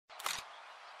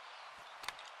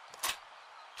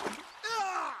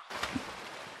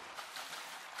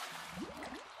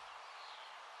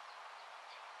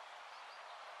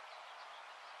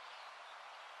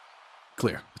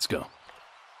Clear. Let's go.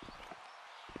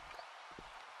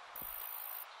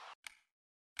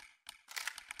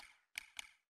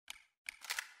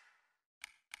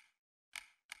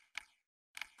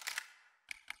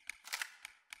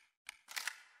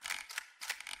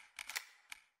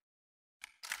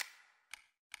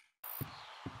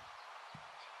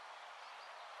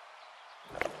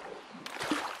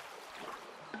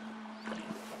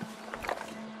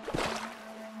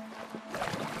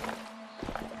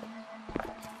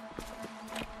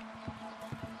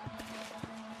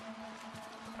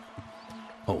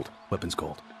 Hold. Weapons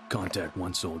cold. Contact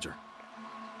one soldier.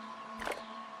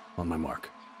 On my mark.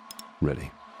 Ready.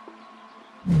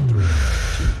 3, 2,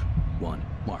 1,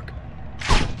 mark.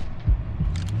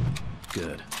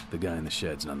 Good. The guy in the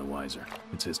shed's none the wiser.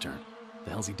 It's his turn. The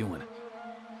hell's he doing?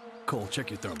 Cole, check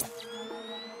your thermal.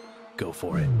 Go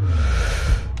for it.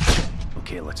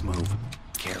 Okay, let's move.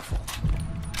 Careful.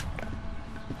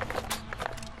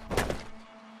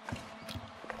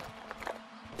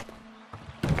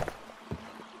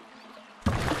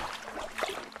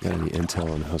 Got any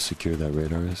intel on how secure that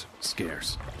radar is?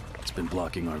 Scarce. It's been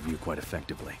blocking our view quite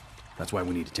effectively. That's why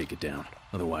we need to take it down.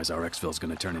 Otherwise, our exfil's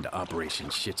gonna turn into Operation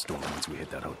Shitstorm once we hit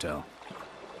that hotel.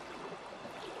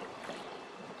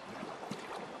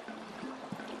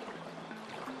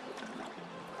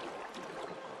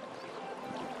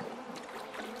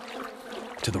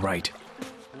 To the right.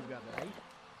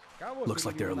 Looks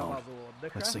like they're alone.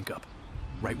 Let's sync up.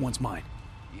 Right one's mine.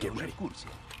 Get ready.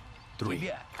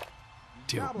 3,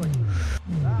 2.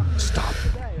 Stop.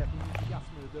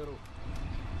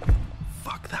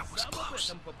 Fuck, that was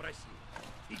close.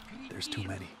 There's too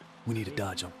many. We need to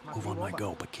dodge them. Move on my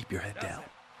go, but keep your head down.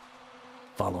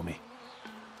 Follow me.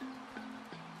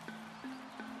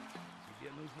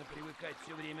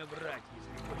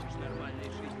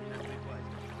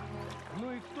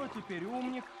 Ну и кто теперь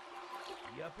умник?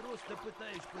 Я просто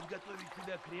пытаюсь подготовить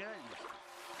тебя к реальности.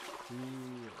 Ты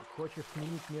хочешь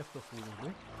сменить место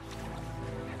службы?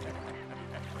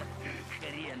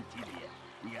 Хрен тебе.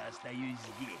 Я остаюсь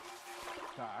здесь.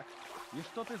 Так, и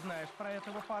что ты знаешь про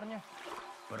этого парня?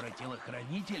 Про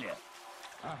телохранителя?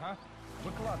 Ага,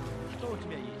 выкладывай, что у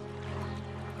тебя есть?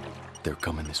 They're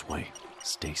coming this way.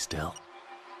 Stay still.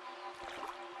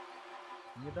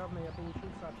 Недавно я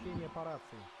получил сообщение по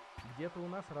рации. Где-то у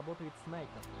нас работает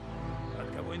снайпер.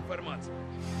 От кого информация?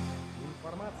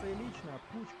 Информация лично от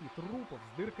кучки трупов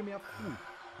с дырками от пуль.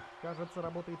 Кажется,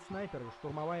 работает снайпер и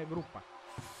штурмовая группа.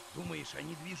 Думаешь,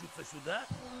 они движутся сюда?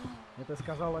 Это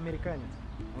сказал американец.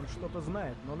 Он что-то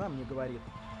знает, но нам не говорит.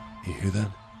 You hear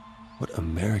that? What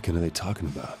American are they talking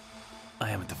about? I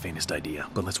haven't the faintest idea,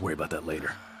 but let's worry about that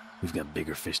later. We've got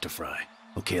bigger fish to fry.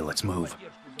 Okay, let's move.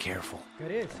 Careful.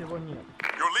 Скорее всего, нет.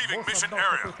 Босс отдал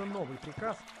какой-то новый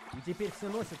приказ, и теперь все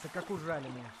носятся, как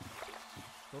ужаленные.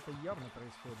 Что-то явно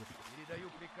происходит. Передаю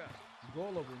приказ.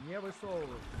 Голову не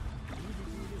высовывай.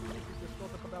 Видите или слышите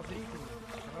что-то подозрительное,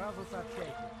 сразу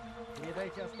сообщайте.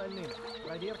 Передайте остальным.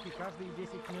 Проверки каждые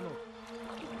 10 минут.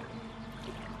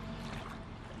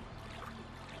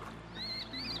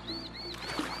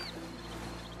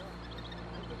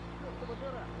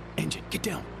 Engine, get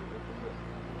down.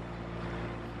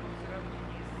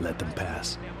 Let them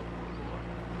pass.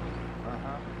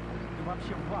 Ага. Ты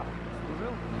вообще в ВАП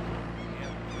служил?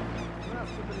 Нет. Нас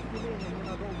подразделение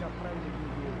ненадолго отправили в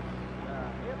EVGA.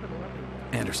 Да, это была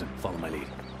приказ. Anderson, follow my lead.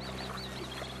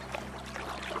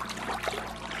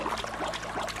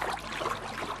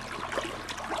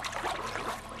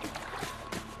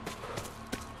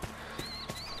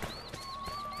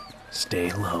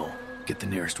 Stay low. Get the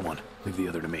nearest one. Leave the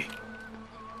other to me.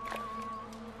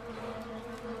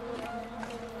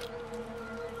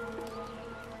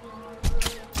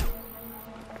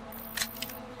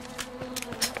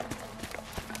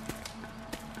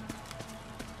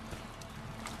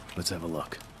 Let's have a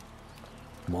look.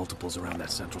 Multiples around that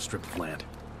central strip of land.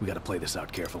 We gotta play this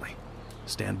out carefully.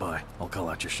 Stand by. I'll call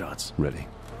out your shots. Ready.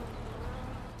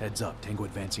 Heads up. Tango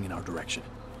advancing in our direction.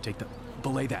 Take the...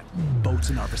 Belay that. Boats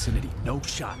in our vicinity. No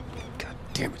shot. God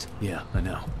damn it. Yeah, I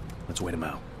know. Let's wait him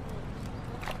out.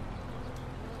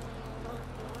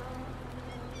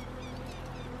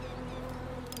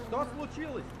 Что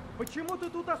случилось? Почему ты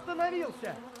тут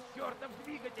остановился? Чертов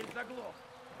двигатель заглох.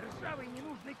 Ржавый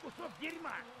ненужный кусок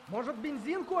дерьма. Может,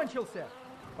 бензин кончился?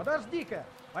 Подожди-ка.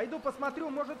 Пойду посмотрю,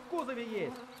 может, в кузове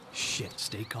есть. Shit,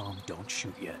 stay calm. Don't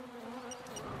shoot yet.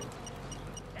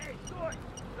 Эй, стой!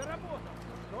 Заработал!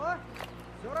 Что?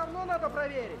 Все равно надо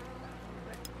проверить.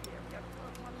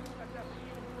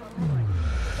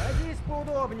 Садись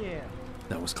поудобнее.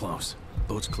 That was close.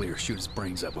 Boat's clear. Shoot his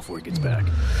brains out before he gets back.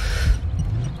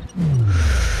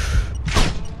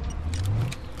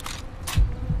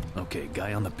 Okay,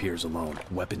 guy on the pier's alone.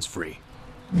 Weapons free.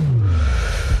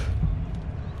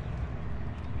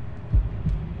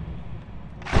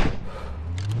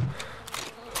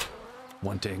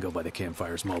 One tango by the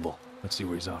campfire's mobile. Let's see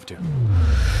where he's off to.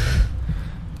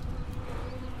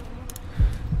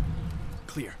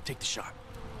 Clear. Take the shot.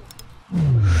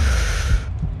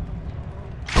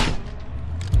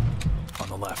 On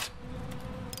the left.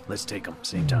 Let's take him.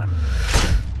 Same time.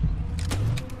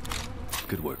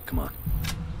 Good work. Come on.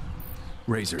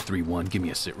 Razor 3-1. Give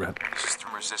me a sit rep. System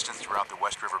resistance throughout the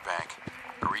West River Bank.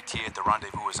 A RT at the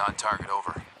rendezvous is on target,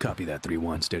 over. Copy that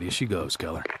 3-1. Steady as she goes,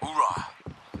 Keller. Hoorah!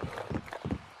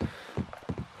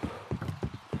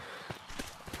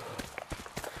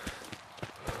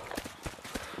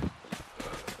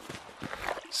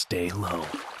 Stay low.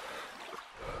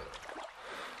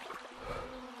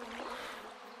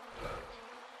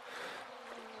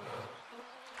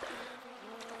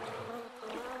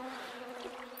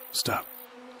 Stop.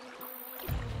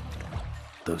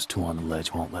 Those two on the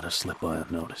ledge won't let us slip by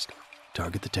unnoticed.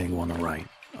 Target the tango on the right.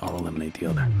 I'll eliminate the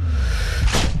other.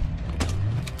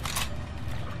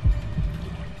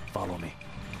 Follow me.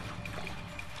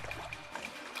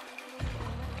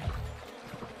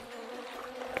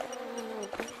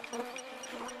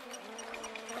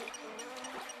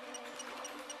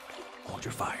 Hold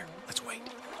your fire. Let's wait.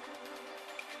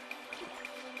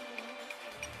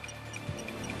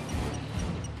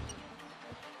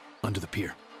 Under the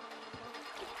pier.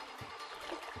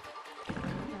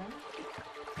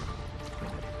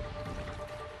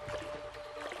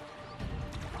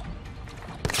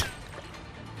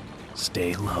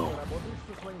 Stay low. Работаешь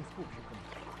со своим скупщиком?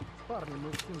 С парнем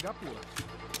из Сингапура.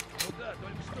 Ну да,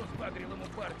 только что сбагрил ему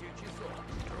партию часов.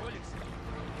 Роликс.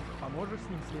 Поможешь с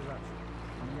ним связаться?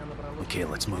 У меня набралось... Okay,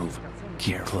 let's move.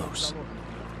 Get close.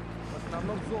 В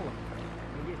основном золото.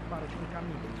 Но есть парочка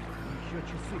камней. И еще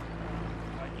часы.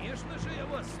 Конечно же я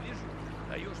вас слежу.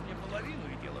 Даешь мне половину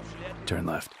и дело в шляпе. Turn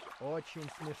left. Очень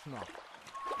смешно.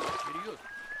 Серьезно?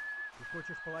 Ты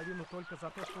хочешь половину только за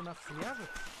то, что нас свяжут?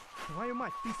 Твою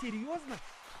мать, ты серьезно?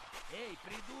 Эй,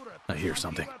 придурок! I hear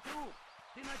something.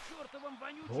 Ты на чертовом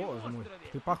вонючем Боже мой, острове!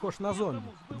 ты похож на зомби.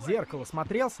 Некому сбывать В зеркало вещи.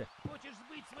 смотрелся? Хочешь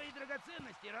сбыть свои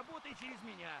драгоценности, работай через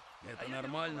меня. Это А я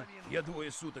нормально. беру половину. Я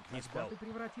 2 суток не спал. Ты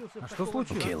превратился в А что такого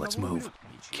случилось? Okay, let's одного move.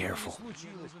 ублюдка. Careful.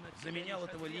 Случилось. Заменял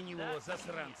этого ленивого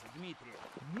засранца, Дмитрия.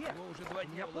 Нет, Его уже 2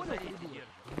 дня я в понял, лазарете придурок.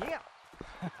 держат. Нет!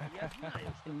 Я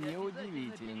знаю, что ты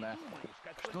Неудивительно.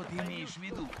 Что ты имеешь в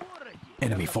виду?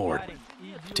 Enemy forward.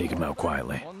 Take him out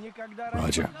quietly. Он никогда Roger.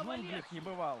 раньше в джунглях не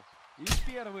бывал. И в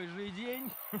первый же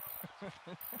день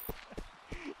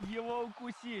его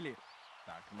укусили.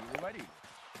 Так не говорили.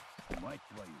 Мать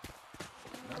твою.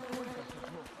 Насколько все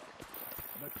плохо?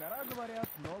 Доктора говорят,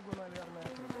 ногу, наверное,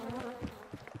 отрезали.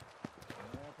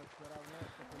 Но это все равно,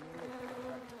 что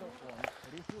помереть. Так что он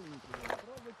решил ничего не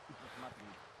трогать и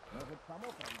посмотреть. Может, само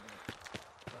пройдет.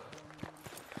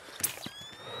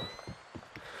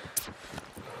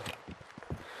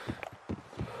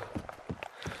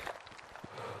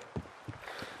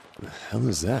 The hell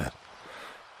is that?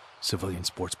 Civilian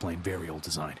sports plane, very old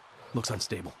design. Looks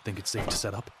unstable. Think it's safe to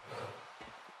set up?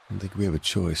 I don't think we have a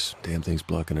choice. Damn thing's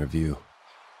blocking our view.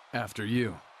 After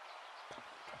you.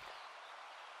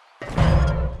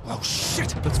 Oh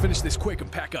shit! Let's finish this quick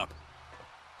and pack up.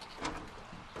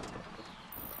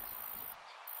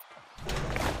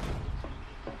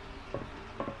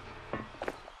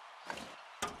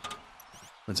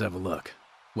 Let's have a look.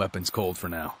 Weapons cold for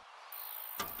now.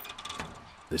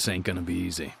 This ain't gonna be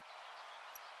easy.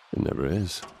 It never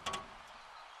is.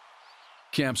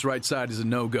 Camp's right side is a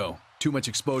no-go. Too much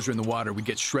exposure in the water, we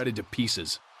get shredded to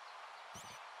pieces.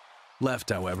 Left,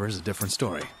 however, is a different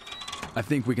story. I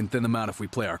think we can thin them out if we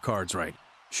play our cards right.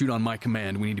 Shoot on my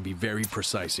command, we need to be very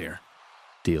precise here.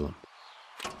 Deal him.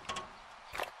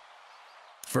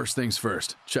 First things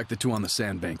first, check the two on the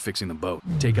sandbank fixing the boat.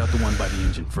 Take out the one by the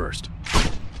engine first.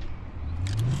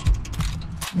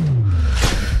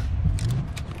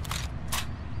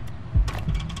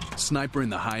 Sniper in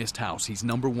the highest house, he's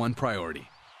 #1 priority.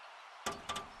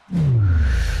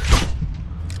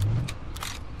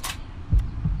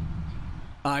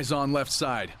 Eyes on left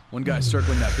side. One guy's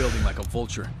circling that building like a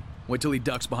vulture. Wait till he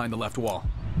ducks behind the left wall.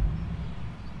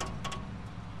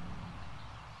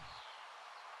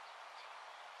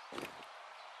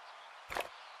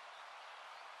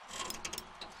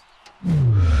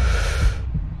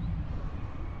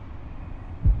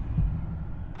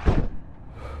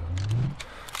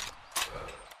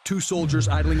 Two soldiers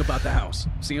idling about the house.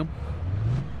 See them?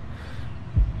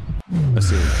 I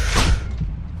see him.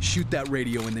 Shoot that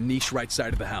radio in the niche right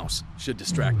side of the house. Should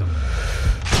distract them.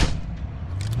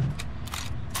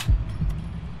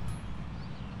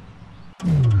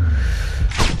 Think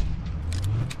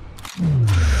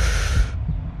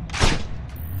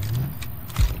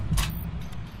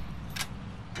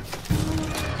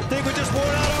we just wore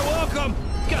out our welcome?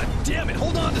 God damn it,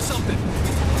 hold on to something!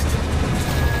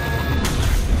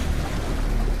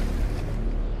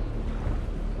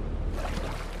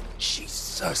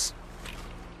 Jesus.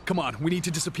 Come on, we need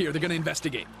to disappear. They're gonna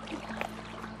investigate.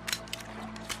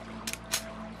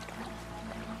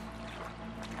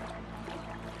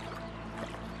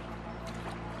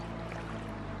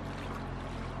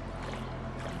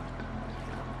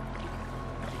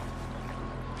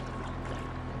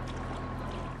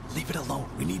 Leave it alone.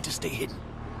 We need to stay hidden.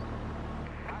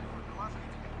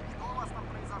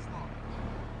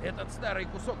 Этот старый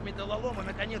кусок металлолома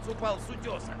наконец упал с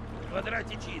утеса. В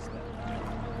квадрате чисто.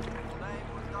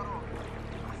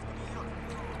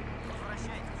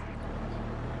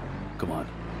 Come on.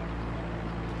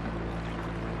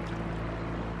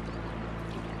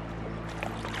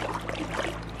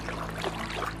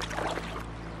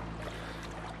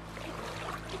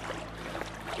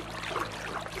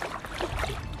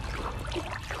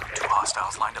 Two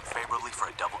hostiles lined up favorably for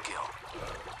a double kill.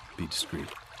 Be discreet.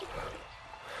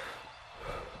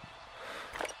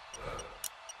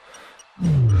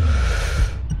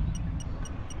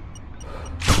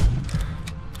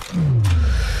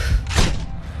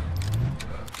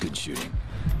 Good shooting.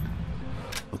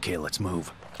 Okay, let's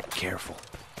move. Careful.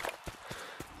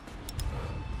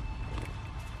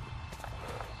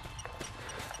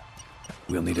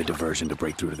 We'll need a diversion to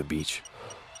break through to the beach.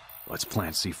 Let's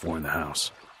plant C4 in the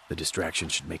house. The distraction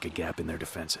should make a gap in their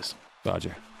defenses.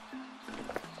 Roger.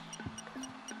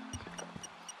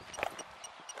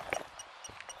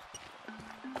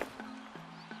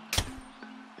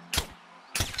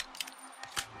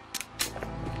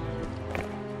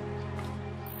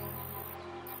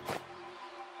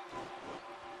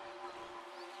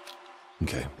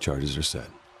 Okay, charges are set.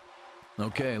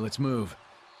 Okay, let's move.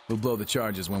 We'll blow the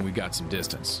charges when we got some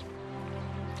distance.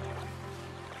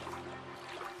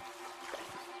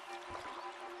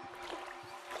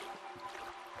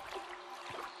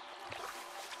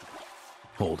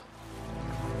 Hold.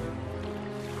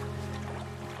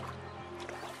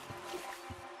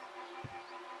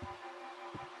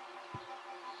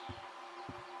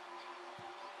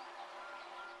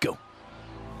 Go.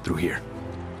 Through here.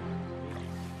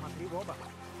 Смотри в оба.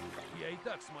 Я и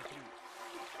так смотрю.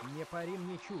 Не пари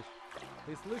мне чушь.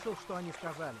 Ты слышал, что они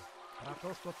сказали? Про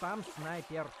то, что там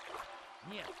снайпер.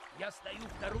 Нет, я стою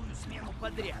вторую смену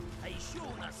подряд. А еще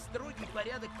у нас строгий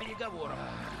порядок переговоров.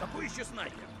 Какой еще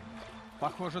снайпер?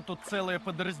 Похоже, тут целое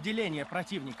подразделение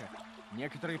противника.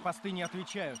 Некоторые посты не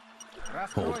отвечают.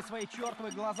 Раскрой свои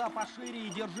чертовы глаза пошире и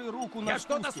держи руку на Я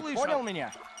что-то спуске. слышал. Понял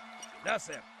меня? Да,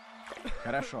 сэр.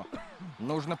 Хорошо.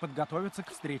 Нужно подготовиться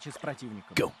к встрече с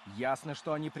противником. Go. Ясно,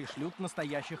 что они пришлют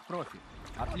настоящих профи.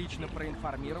 Отлично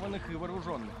проинформированных и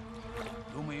вооруженных.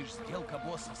 Думаешь, сделка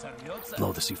босса сорвется?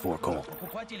 Blow the C4, Cole.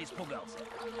 Покупатель испугался.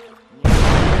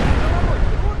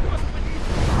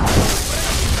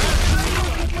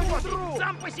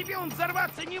 Сам по себе он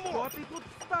взорваться не мог. Вот ты тут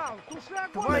встал, туши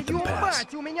огонь. Let them Твою pass.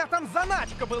 мать, у меня там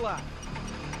заначка была.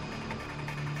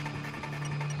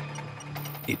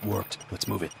 It worked. Let's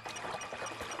move it.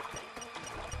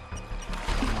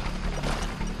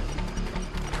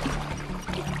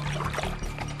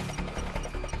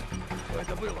 Что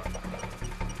это было?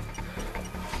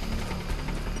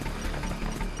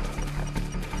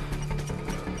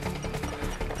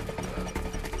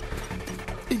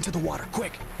 Into the water,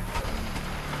 quick!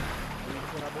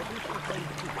 Ты работаешь со своим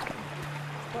психиком?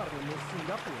 С парнем из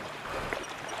Сингапура.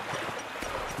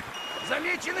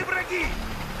 Замечены враги!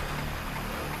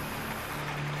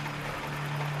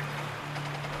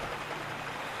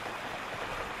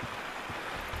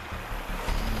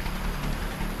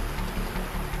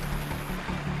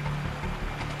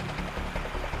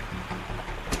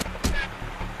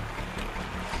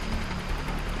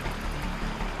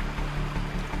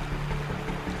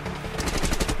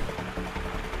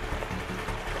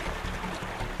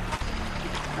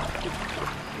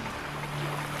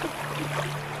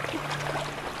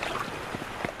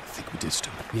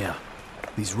 Yeah.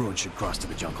 These ruins should cross to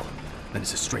the jungle. Then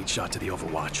it's a straight shot to the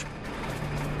Overwatch.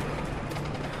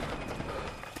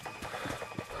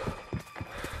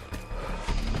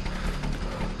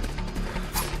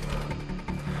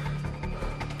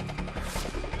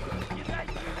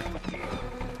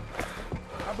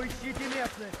 Обыщите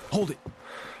местность. Hold it.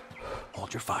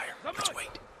 Hold your fire. Let's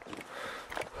wait.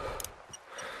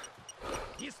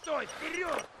 Не стой,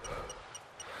 вперед!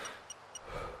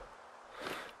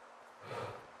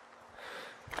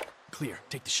 Clear.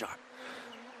 Take the shot.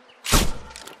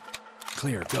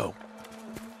 clear, go.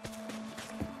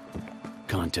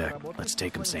 Contact, let's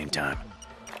take them same time.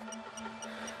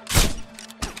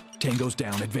 Tango's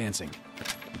down, advancing.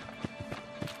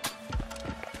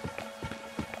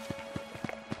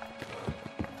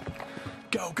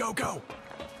 Go, go, go!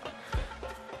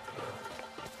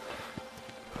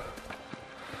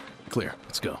 Clear,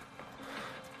 let's go.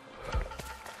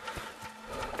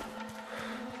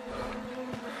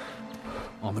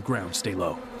 On the ground, stay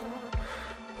low.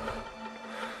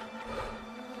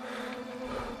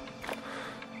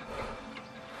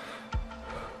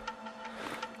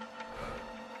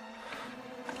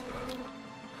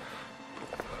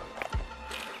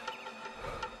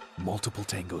 Multiple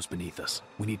tangos beneath us.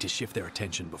 We need to shift their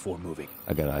attention before moving.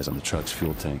 I got eyes on the truck's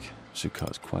fuel tank. Should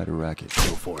cause quite a racket.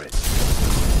 Go for it.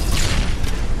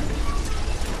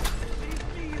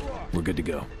 We're good to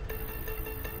go.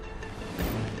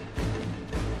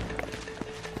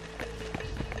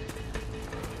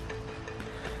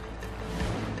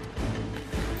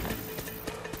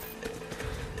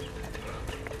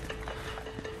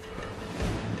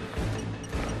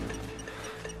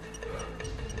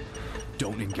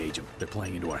 Don't engage them. They're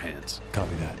playing into our hands.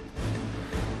 Copy that.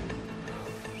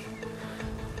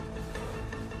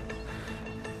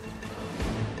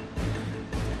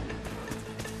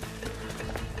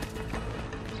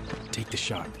 Take the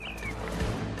shot.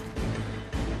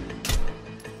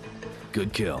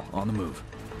 Good kill. On the move.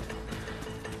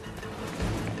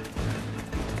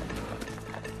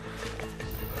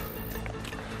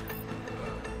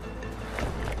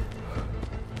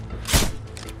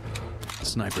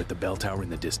 Sniper at the bell tower in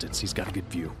the distance. He's got a good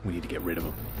view. We need to get rid of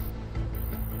him.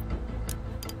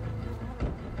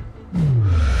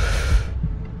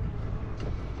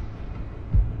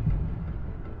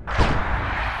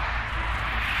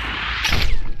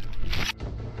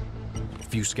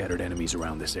 Few scattered enemies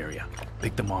around this area.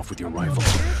 Pick them off with your rifle.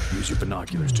 Use your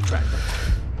binoculars to track them.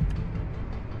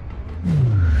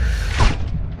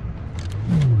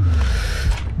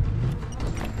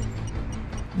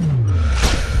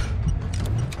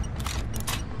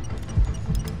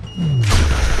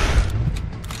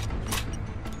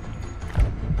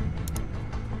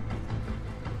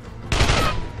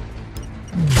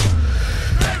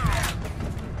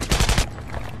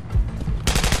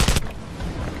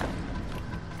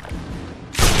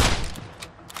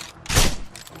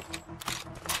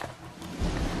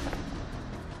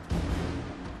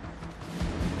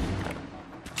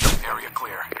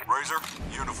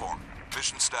 Uniform.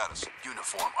 Mission status.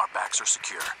 Uniform. Our backs are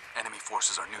secure. Enemy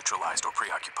forces are neutralized or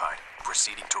preoccupied.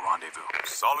 Proceeding to rendezvous.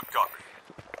 Solid copy.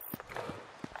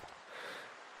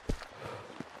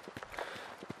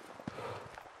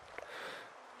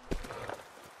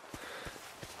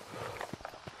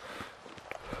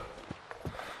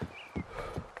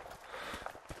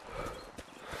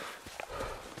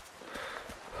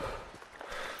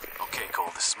 Okay,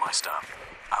 Cole, this is my stop.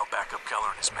 I'll back up Keller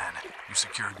and his men. You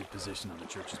secured a good position on the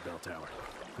church's bell tower.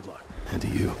 Good luck. And to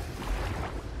you.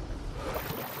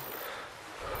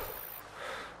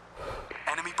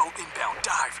 Enemy boat inbound.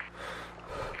 Dive.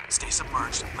 Stay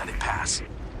submerged. Let it pass.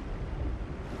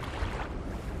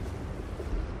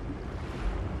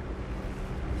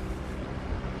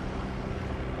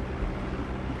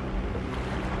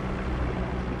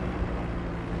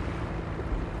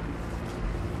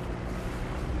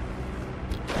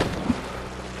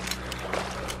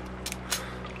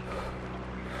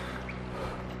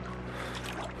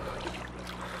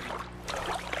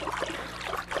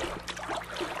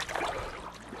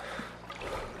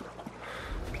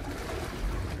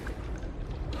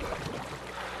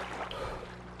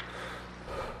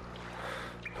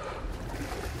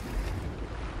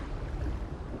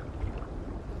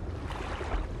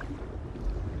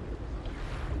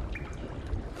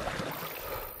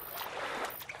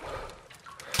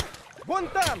 Вон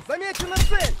там! Замечена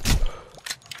цель!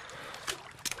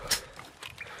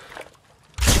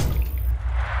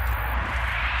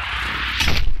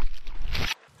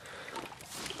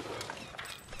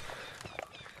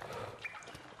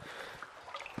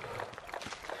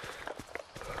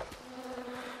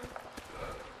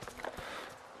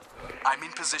 I'm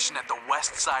in position at the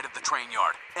west side of the train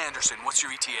yard. Anderson, what's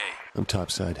your ETA? I'm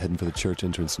topside, heading for the church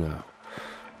entrance now.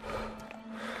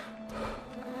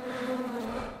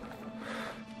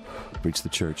 Reach the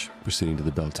church, proceeding to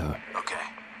the bell tower. Okay.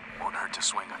 Won't hurt to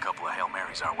swing a couple of Hail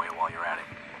Marys our way while you're at it.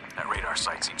 That radar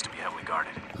site seems to be heavily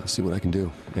guarded. I'll see what I can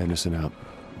do. Anderson out.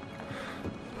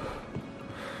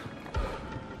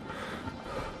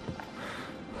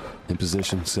 In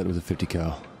position, set with a 50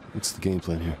 cal. What's the game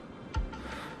plan here?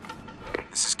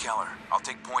 This is Keller. I'll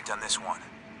take point on this one.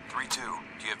 3-2.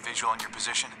 Do you have visual on your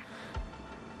position?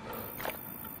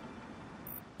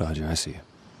 Roger, I see you.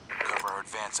 Cover our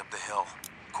advance up the hill.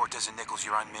 Cortez and Nichols,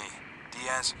 you're on me.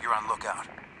 Diaz, you're on lookout.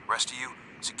 Rest of you,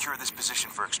 secure this position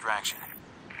for extraction.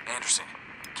 Anderson,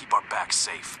 keep our backs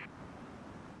safe.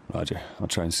 Roger, I'll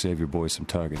try and save your boys some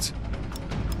targets.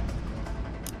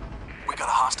 We got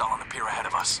a hostile on the pier ahead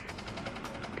of us.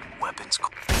 Weapons,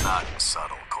 not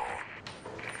subtle, Cole.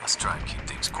 Let's try and keep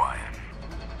things quiet.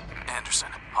 Anderson,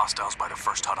 hostiles by the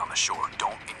first hut on the shore.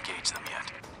 Don't engage them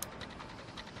yet.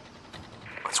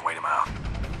 Let's wait them out.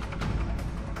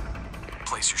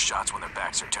 Place your shots when their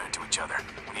backs are turned to each other.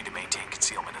 We need to maintain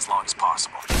concealment as long as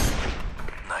possible.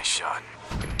 Nice shot.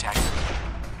 Tactic.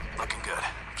 Looking good.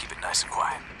 Keep it nice and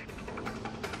quiet.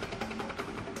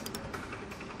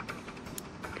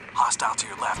 Hostile to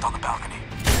your left on the balcony.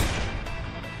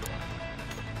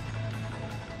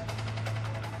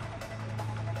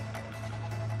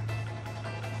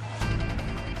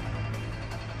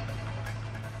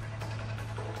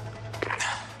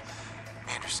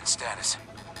 Anderson, status.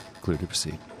 Clear to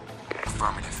proceed.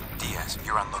 Affirmative. Diaz,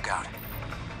 you're on lookout.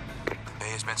 The bay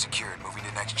has been secured. Moving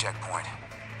to next checkpoint.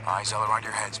 Eyes all around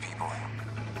your heads, people.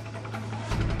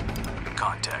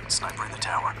 Contact. Sniper in the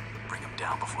tower. Bring him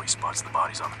down before he spots the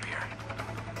bodies on the pier.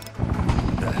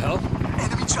 The hell?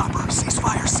 Enemy chopper! Cease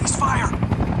fire! Cease fire!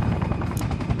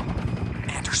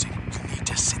 Anderson, you need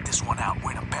to sit this one out.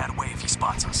 We're in a bad way if he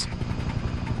spots us.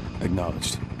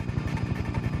 Acknowledged.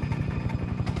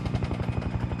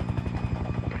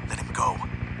 Let him go.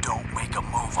 Don't make a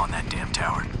move on that damn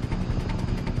tower.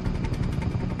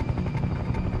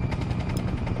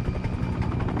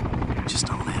 Just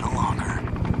a little longer.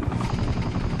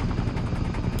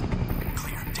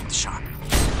 Clear. Take the shot.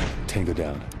 Tango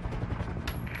down.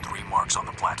 3 marks on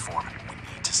the platform. We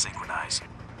need to synchronize.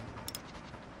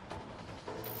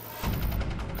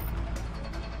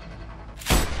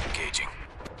 Engaging.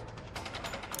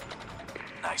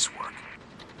 Nice work.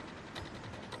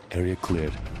 Area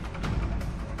cleared.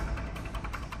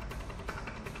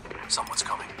 Someone's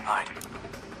coming. Hide.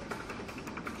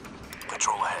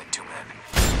 Patrol ahead. 2 men.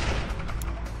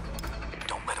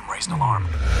 Don't let him raise an alarm.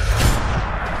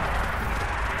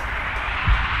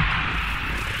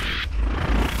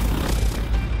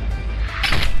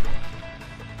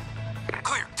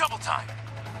 Clear. Double time.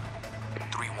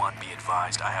 3-1, be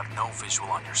advised. I have no visual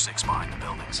on your 6 behind the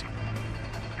buildings.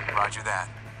 Roger that.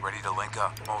 Ready to link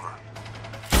up. Over.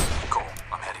 Cole,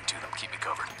 I'm heading to them. Keep me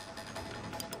covered.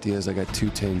 Diaz, I got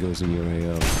 2 tangos in your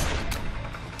AO.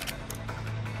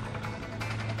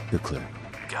 You're clear.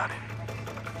 Got it.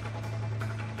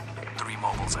 3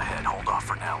 mobiles ahead. Hold off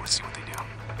for now. Let's see what they do.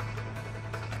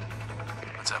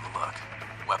 Let's have a look.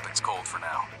 Weapons cold for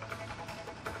now.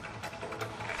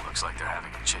 Looks like they're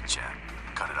having a chit-chat.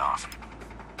 Cut it off.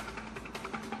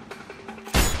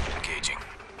 Engaging.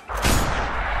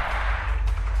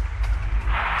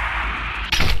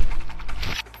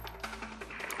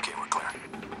 Okay, we're clear.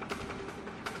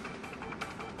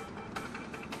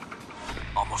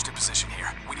 Almost in position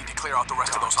here. We need to clear out the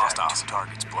rest of those hostiles. 2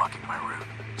 targets blocking my route.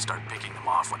 Start picking them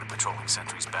off when the patrolling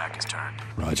sentry's back is turned.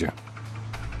 Roger.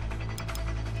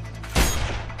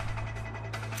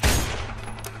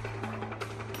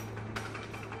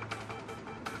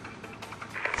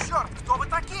 Черт, кто вы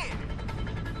такие?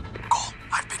 Cole,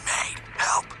 I've been made.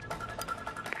 Help!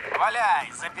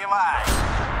 Валяй, запивай!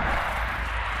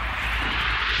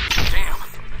 Damn.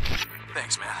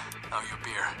 Thanks, man. Owe you a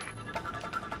beer.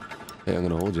 Hey, I'm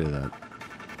gonna hold you to that.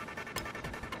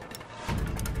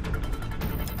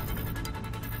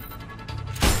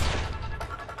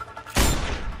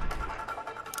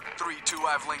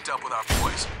 I've linked up with our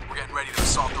boys. We're getting ready to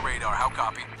assault the radar. How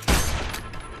copy?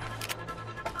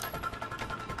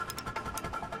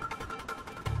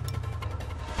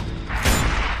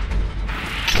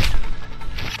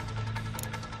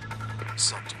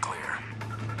 Sector clear.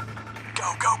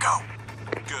 Go, go, go!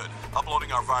 Good.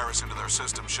 Uploading our virus into their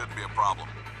system shouldn't be a problem.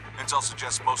 Intel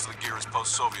suggests most of the gear is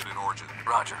post-Soviet in origin.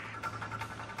 Roger.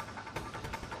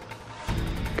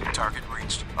 Target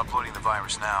reached. Uploading the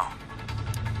virus now.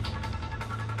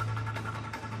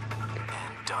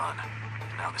 And done.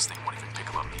 Now this thing won't even pick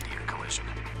up a meteor collision.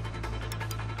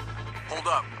 Hold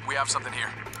up. We have something here.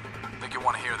 Think you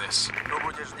want to hear this. Что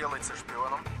будешь делать со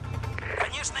шпионом?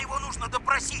 Конечно, его нужно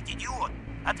допросить, идиот.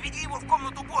 Отведи его в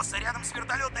комнату босса рядом с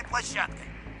вертолетной площадкой.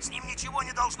 С ним ничего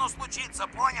не должно случиться,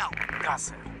 понял? Да,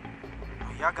 сэр.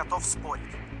 Но я готов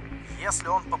спорить. Если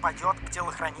он попадет к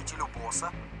телохранителю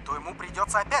босса, то ему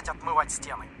придется опять отмывать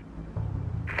стены.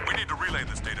 We need to relay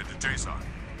this data to JSON.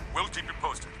 We'll keep you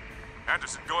posted.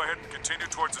 Anderson, go ahead and continue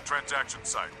towards the transaction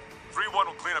site. 3-1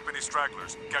 will clean up any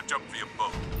stragglers. Catch up via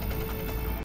boat.